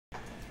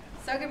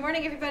So good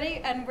morning, everybody,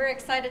 and we're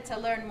excited to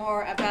learn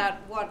more about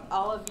what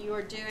all of you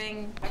are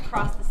doing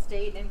across the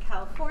state in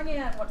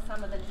California and what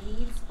some of the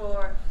needs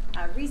for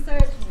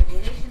research and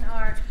regulation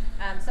are.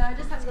 So I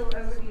just have a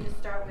little overview to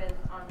start with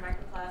on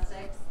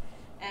microplastics.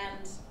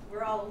 And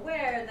we're all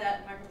aware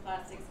that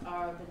microplastics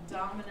are the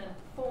dominant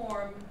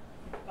form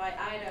by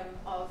item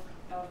of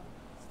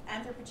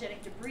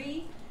anthropogenic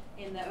debris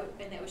in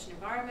the ocean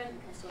environment and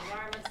coastal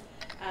environments.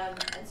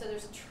 And so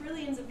there's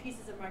trillions of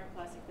pieces of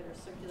microplastic that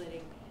are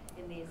circulating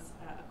in these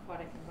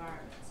aquatic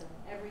environments. And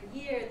every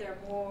year there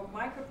are more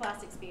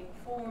microplastics being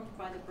formed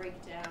by the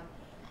breakdown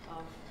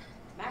of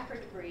macro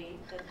debris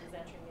that is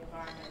entering the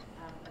environment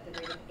at the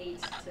rate of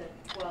 8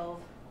 to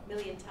 12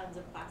 million tons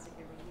of plastic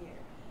every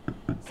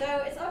year.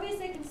 So it's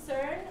obviously a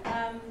concern.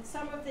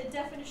 Some of the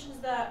definitions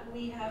that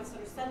we have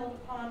sort of settled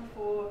upon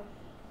for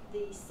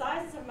the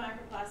sizes of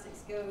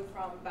microplastics go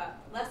from about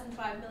less than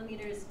 5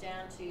 millimeters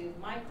down to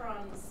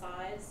micron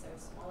size, so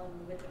smaller than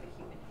the width of a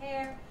human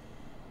hair.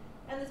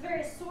 And there's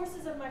various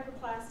sources of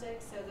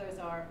microplastics. So those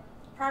are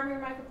primary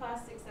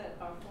microplastics that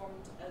are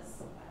formed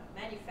as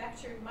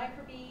manufactured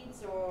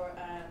microbeads, or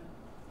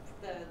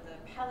the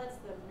pellets,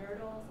 the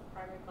nurdles, the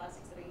primary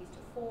plastics that are used to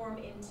form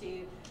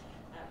into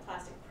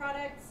plastic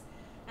products.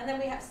 And then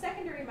we have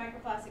secondary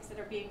microplastics that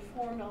are being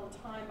formed all the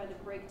time by the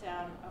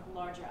breakdown of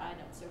larger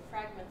items. So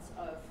fragments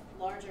of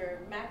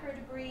larger macro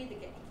debris that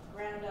get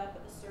ground up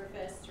at the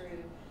surface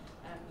through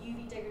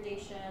UV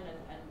degradation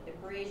and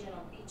abrasion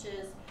on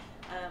beaches.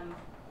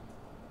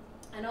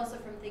 And also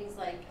from things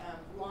like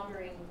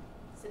laundering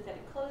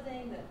synthetic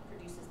clothing that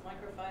produces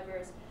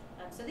microfibers.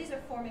 So these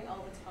are forming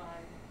all the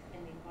time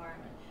in the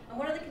environment. And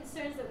one of the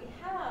concerns that we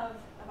have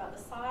about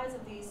the size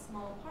of these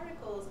small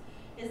particles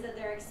is that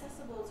they're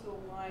accessible to a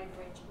wide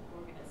range of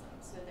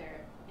organisms. So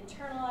they're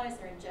internalized,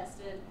 they're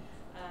ingested,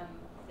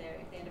 they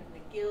end up in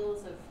the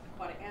gills of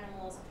aquatic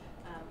animals.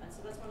 And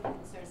so that's one of the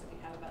concerns that we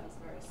have about these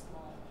very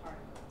small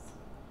particles.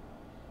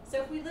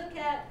 So if we look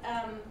at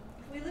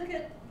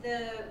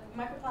the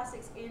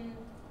microplastics in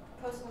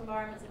coastal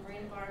environments and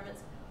marine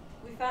environments,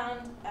 we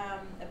found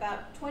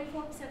about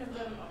 24% of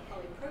them are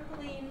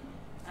polypropylene,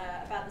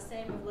 about the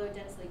same of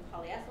low-density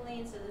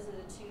polyethylene. So those are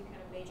the two kind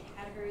of major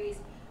categories.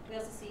 We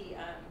also see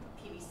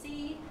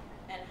PVC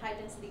and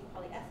high-density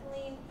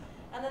polyethylene.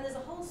 And then there's a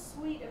whole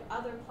suite of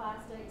other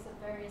plastics of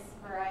various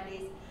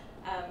varieties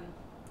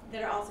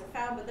that are also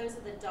found, but those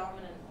are the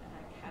dominant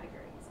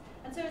categories.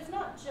 And so it's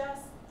not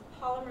just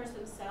the polymers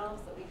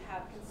themselves that we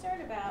have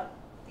concern about.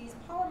 These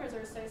polymers are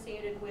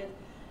associated with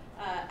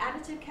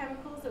additive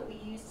chemicals that we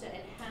use to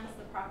enhance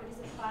the properties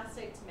of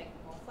plastic to make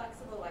them more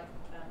flexible, like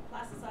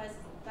plasticizers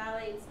and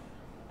phthalates,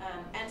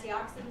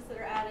 antioxidants that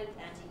are added,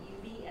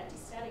 anti-UV,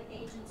 anti-static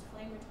agents,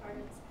 flame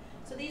retardants.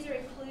 So these are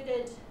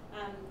included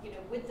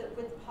with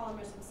the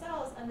polymers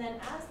themselves, and then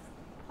as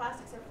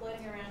plastics are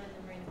floating around in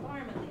the marine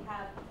environment, they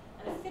have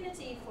an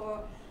affinity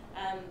for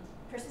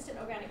persistent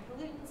organic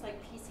pollutants like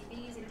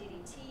PCBs and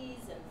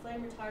DDTs and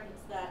flame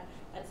retardants that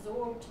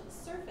absorb to the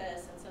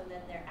surface, and so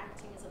then they're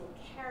acting as little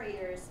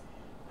carriers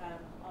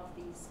of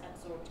these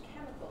absorbed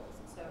chemicals.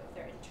 And so if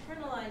they're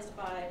internalized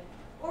by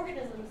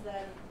organisms,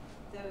 then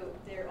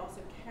they're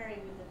also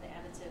carrying within the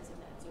additives and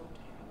the absorbed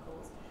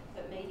chemicals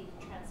that may be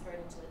transferred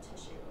into the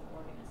tissue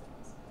of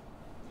organisms.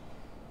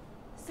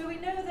 So we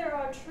know there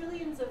are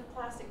trillions of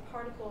plastic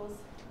particles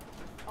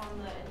in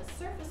the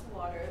surface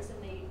waters,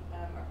 and they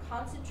are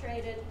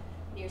concentrated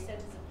near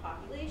centers of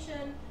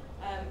population,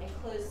 in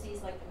closed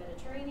seas like the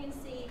Mediterranean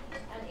Sea,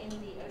 and in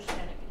the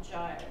oceanic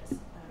gyres. You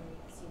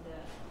can see the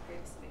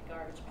Great Pacific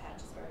Garbage Patch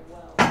is very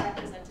well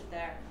represented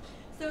there.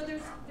 So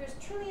there's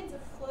trillions of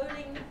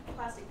floating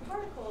plastic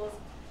particles,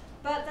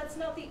 but that's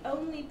not the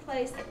only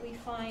place that we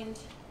find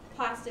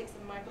plastics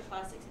and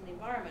microplastics in the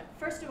environment.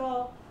 First of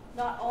all,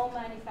 not all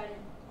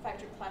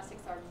manufactured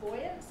plastics are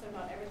buoyant, so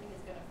not everything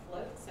is going to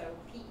float. So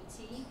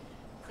PET,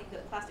 I think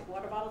that plastic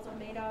water bottles are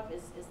made of,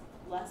 is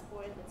less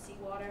buoyant than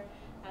seawater.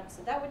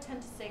 So that would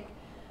tend to sink.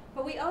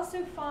 But we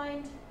also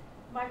find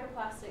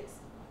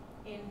microplastics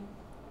in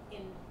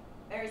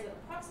areas that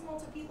are proximal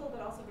to people,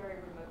 but also very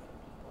remote from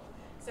people.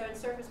 So in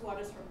surface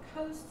waters from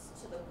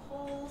coasts to the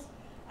poles,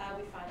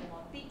 we find them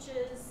on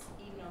beaches,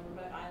 even on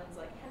remote islands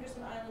like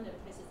Henderson Island, and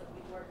places that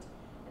we've worked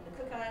in the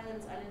Cook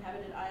Islands,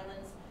 uninhabited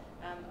islands,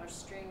 are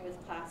strewn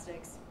with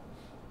plastics.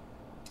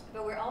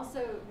 But we're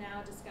also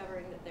now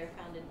discovering that they're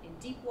found in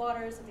deep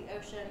waters of the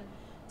ocean,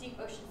 deep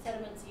ocean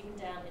sediments, even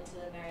down into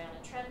the Mariana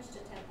Trench to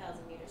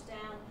 10,000 meters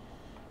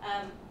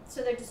down.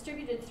 So they're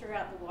distributed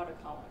throughout the water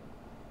column.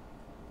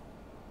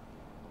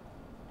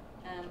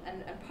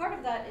 And part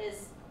of that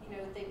is,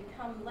 they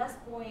become less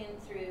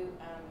buoyant through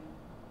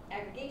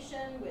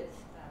aggregation with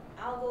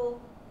algal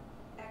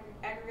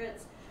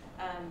aggregates.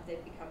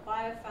 They've become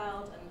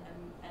biofouled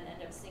and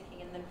end up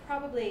sinking. And then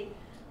probably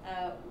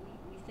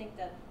we think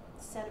that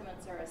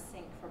sediments are a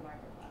sink for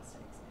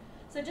microplastics.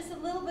 So just a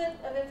little bit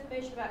of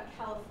information about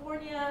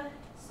California.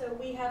 So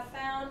we have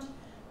found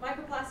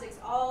microplastics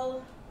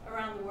all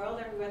around the world.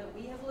 Everywhere that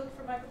we have looked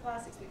for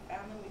microplastics, we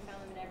found them. We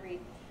found them in every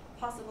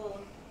possible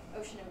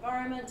ocean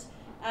environment.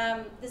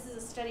 This is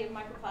a study of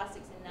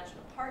microplastics in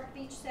national park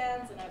beach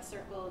sands, and I've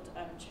circled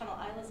Channel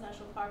Islands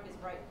National Park is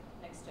right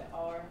next to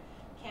our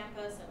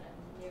campus and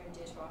near and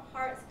dear to our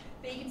hearts.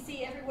 But you can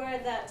see everywhere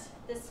that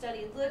this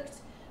study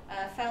looked,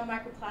 found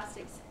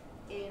microplastics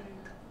in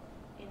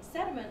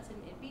sediments, in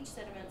beach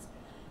sediments.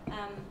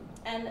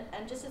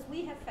 And just as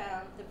we have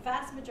found, the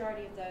vast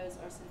majority of those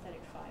are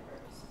synthetic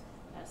fibers.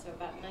 So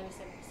about 97%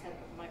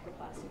 of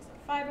microplastics are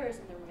fibers,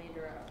 and the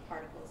remainder are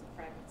particles and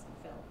fragments and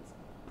films.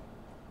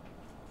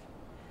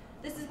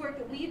 This is work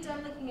that we've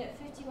done looking at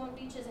 51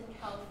 beaches in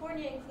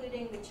California,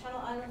 including the Channel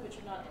Islands, which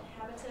are not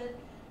inhabited.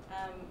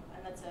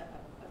 And that's a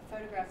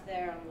photograph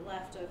there on the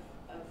left of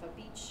a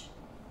beach,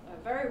 a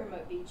very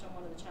remote beach on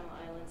one of the Channel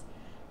Islands.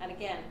 And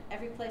again,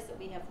 every place that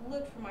we have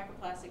looked for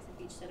microplastics in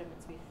beach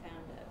sediments, we've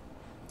found it.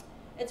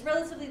 It's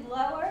relatively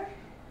lower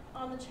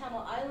on the Channel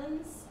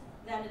Islands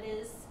than it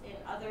is in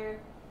other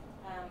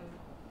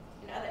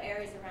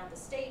areas around the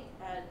state.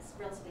 It's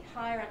relatively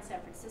higher on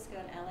San Francisco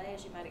and LA,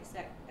 as you might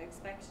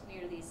expect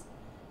near these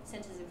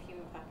centers of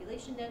human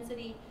population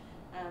density.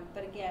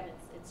 But again,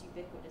 it's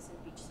ubiquitous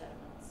in beach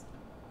sediments.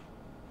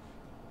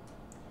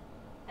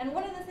 And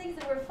one of the things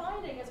that we're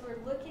finding as we're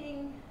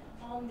looking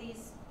on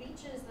these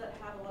beaches that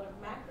have a lot of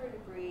macro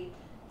debris,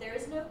 there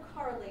is no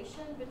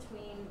correlation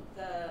between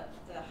the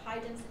high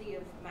density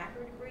of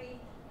macro debris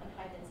and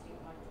high density of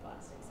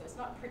microplastics. So it's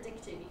not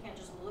predictive. You can't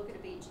just look at a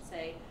beach and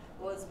say,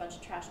 well, there's a bunch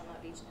of trash on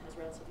that beach and has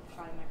relatively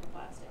high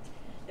microplastics.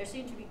 There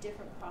seem to be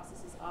different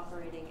processes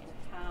operating in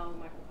how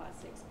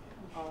microplastics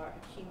are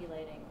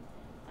accumulating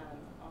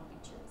on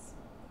beaches.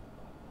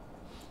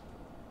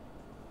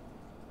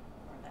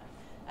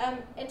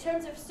 In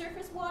terms of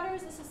surface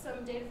waters, this is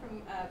some data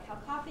from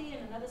Calcopy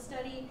and another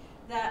study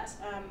that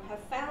have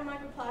found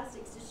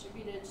microplastics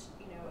distributed,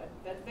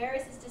 at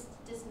various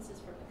distances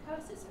from the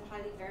coast. It's a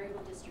highly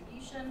variable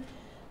distribution.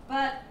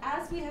 But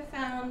as we have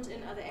found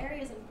in other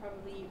areas, and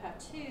probably you have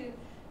too,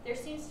 there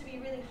seems to be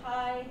really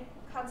high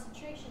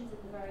concentrations in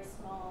the very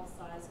small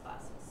size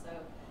classes. So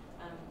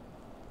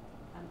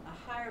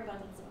a higher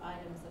abundance of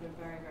items that are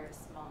very, very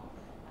small.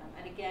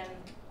 And again,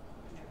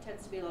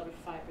 tends to be a lot of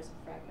fibers and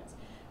fragments.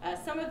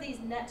 Some of these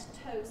net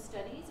tow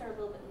studies are a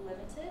little bit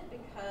limited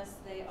because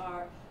they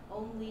are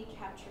only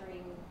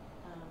capturing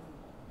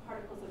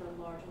particles that are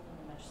larger than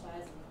the mesh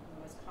size, and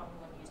the most common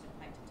one used in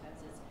plankton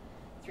tows is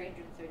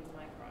 330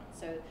 microns.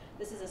 So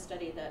this is a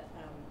study that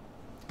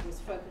was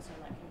focused on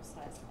that kind of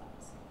size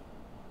class.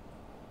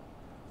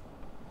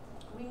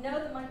 We know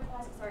that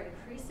microplastics are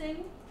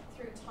increasing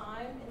through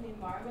time in the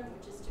environment,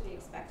 which is to be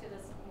expected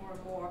as more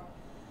and more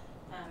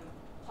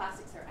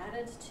plastics are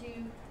added to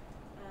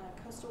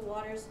coastal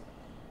waters.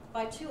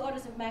 By 2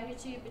 orders of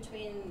magnitude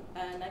between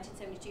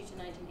 1972 to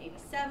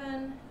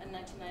 1987 and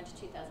 1990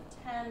 to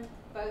 2010,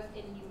 both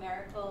in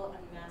numerical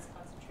and mass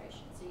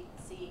concentration. So you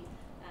can see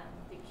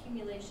the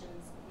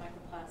accumulations of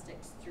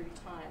microplastics through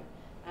time.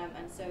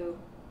 And so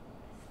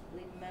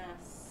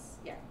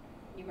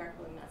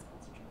numerical and mass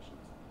concentrations.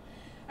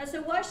 And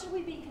so why should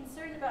we be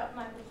concerned about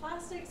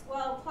microplastics?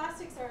 Well,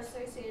 plastics are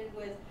associated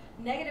with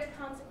negative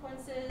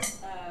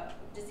consequences,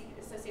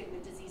 associated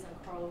with disease on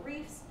coral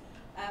reefs.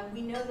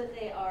 We know that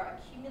they are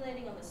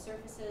accumulating on the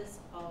surfaces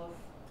of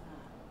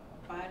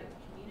biotic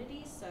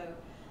communities, so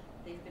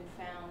they've been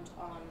found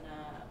on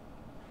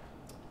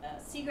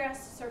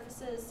seagrass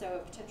surfaces,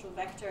 so a potential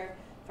vector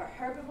for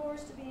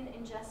herbivores to be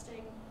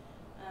ingesting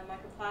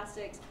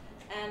microplastics,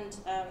 and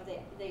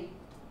they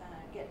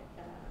get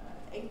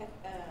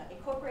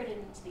incorporated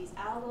into these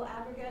algal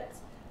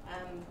aggregates,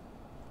 and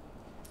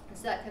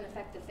so that can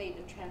affect the fate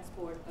and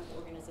transport of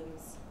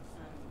organisms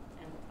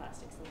and the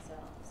plastics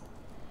themselves.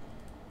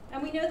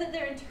 And we know that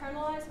they're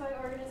internalized by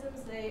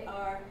organisms. They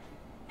are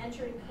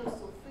entering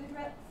coastal food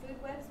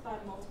webs by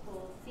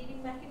multiple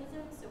feeding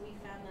mechanisms. So we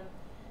found them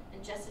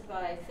ingested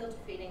by filter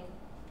feeding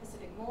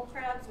Pacific mole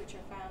crabs, which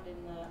are found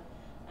in the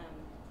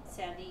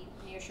sandy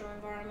nearshore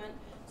environment.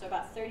 So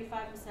about 35%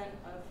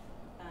 of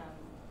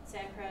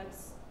sand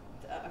crabs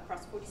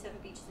across 47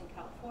 beaches in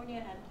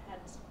California had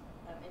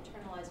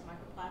internalized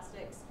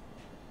microplastics.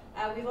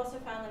 We've also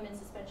found them in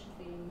suspension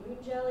feeding moon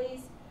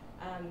jellies.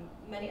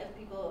 Many other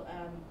people,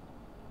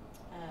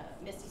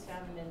 Misty's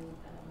found them in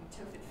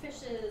towfit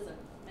fishes and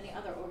many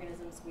other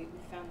organisms. We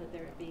found that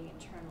they're being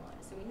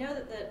internalized. So we know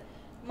that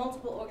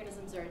multiple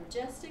organisms are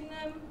ingesting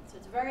them, so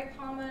it's very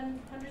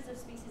common. Hundreds of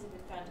species have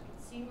been found to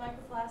consume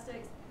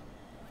microplastics,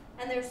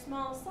 and their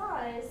small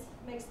size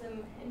makes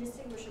them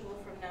indistinguishable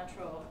from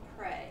natural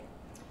prey.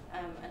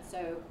 And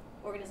so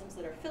organisms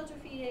that are filter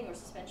feeding or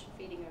suspension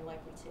feeding are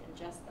likely to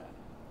ingest them.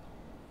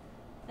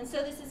 And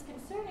so this is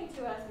concerning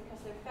to us because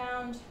they're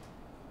found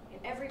in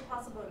every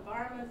possible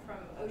environment, from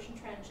ocean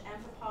trench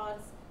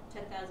amphipods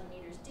 10,000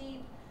 meters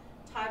deep,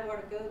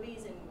 tidewater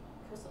gobies in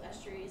coastal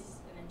estuaries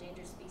and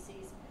endangered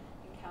species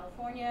in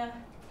California,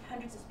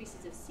 hundreds of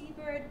species of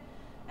seabird,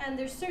 and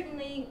there's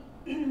certainly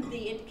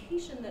the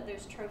indication that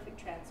there's trophic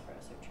transfer,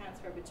 so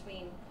transfer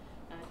between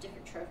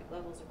different trophic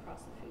levels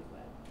across the food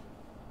web.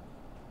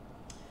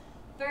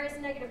 Various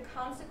negative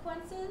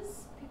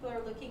consequences. People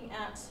are looking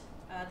at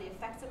the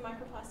effects of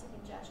microplastic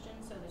ingestion.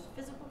 So there's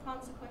physical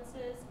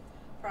consequences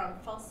from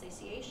false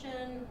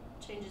satiation,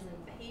 changes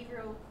in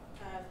behavioral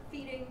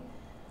feeding,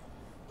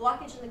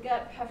 blockage in the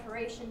gut,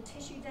 perforation,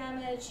 tissue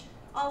damage,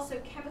 also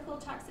chemical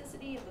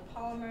toxicity of the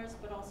polymers,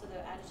 but also the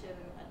additive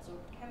and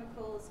adsorbed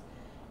chemicals.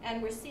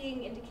 And we're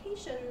seeing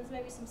indications,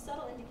 maybe some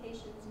subtle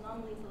indications,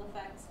 non-lethal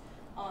effects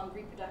on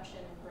reproduction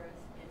and growth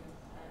in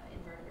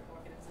invertebrate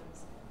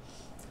organisms.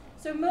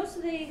 So most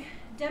of the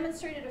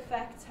demonstrated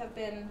effects have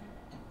been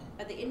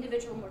at the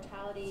individual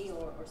mortality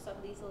or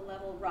sublethal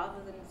level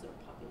rather than sort of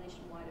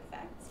population-wide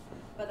effects.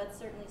 But that's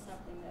certainly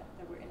something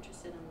that we're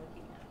interested in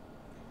looking at.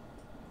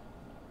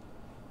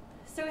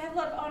 So we have a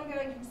lot of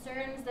ongoing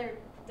concerns. They're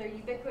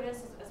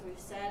ubiquitous, as we've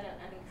said,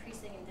 and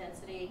increasing in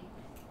density.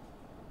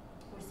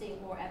 We're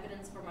seeing more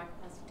evidence for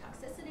microplastic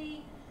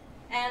toxicity.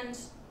 And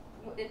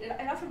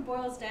it often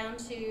boils down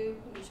to,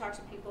 when you talk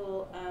to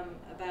people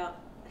about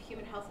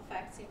human health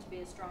effects, seem to be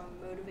a strong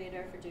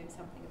motivator for doing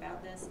something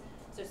about this.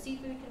 So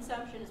seafood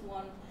consumption is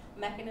one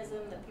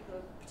mechanism that people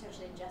are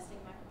potentially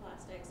ingesting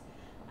microplastics.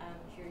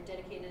 If you're a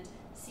dedicated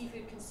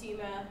seafood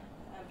consumer,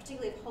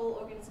 particularly of whole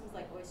organisms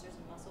like oysters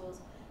and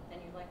mussels, then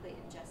you're likely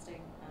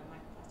ingesting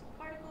microplastic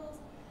particles.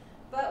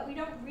 But we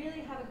don't really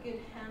have a good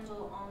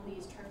handle on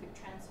these trophic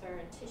transfer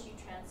and tissue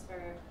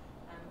transfer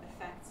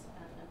effects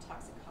and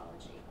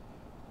toxicology.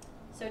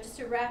 So just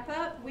to wrap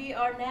up, we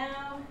are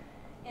now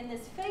in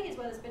this phase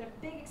where there's been a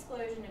big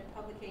explosion in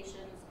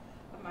publications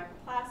of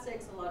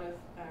microplastics, a lot of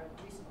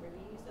recent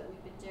reviews that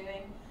we've been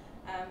doing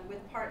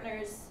with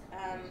partners.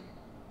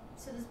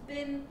 So there's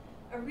been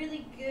a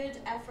really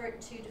good effort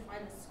to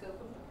define the scope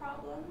of the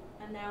problem,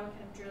 and now we're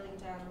kind of drilling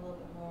down a little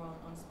bit more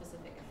on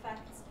specific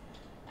effects.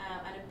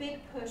 And a big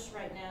push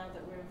right now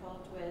that we're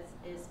involved with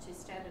is to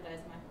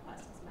standardize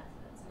microplastics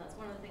methods. And that's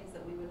one of the things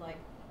that we would like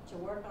to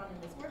work on in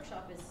this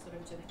workshop, is sort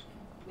of to,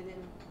 within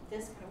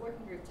this kind of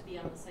working group, to be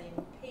on the same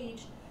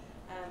page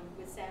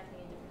with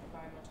sampling in different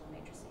environmental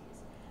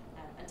matrices,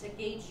 and to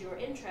gauge your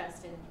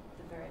interest in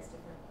the various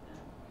different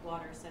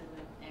water,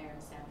 sediment, air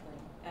sampling,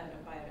 and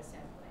biota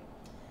sampling.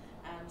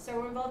 So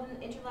we're involved in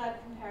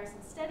interlab comparison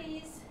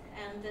studies,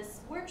 and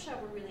this workshop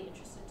we're really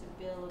interested to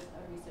build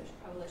a research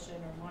coalition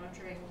or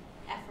monitoring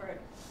effort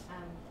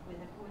with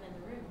everyone in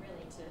the room,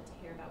 really, to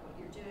hear about what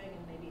you're doing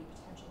and maybe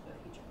potential for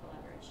future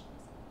collaborations.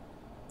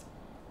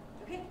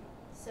 Okay,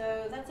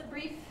 so that's a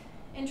brief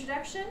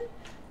introduction.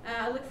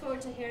 I look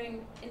forward to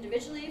hearing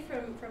individually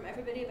from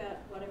everybody about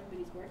what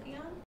everybody's working on.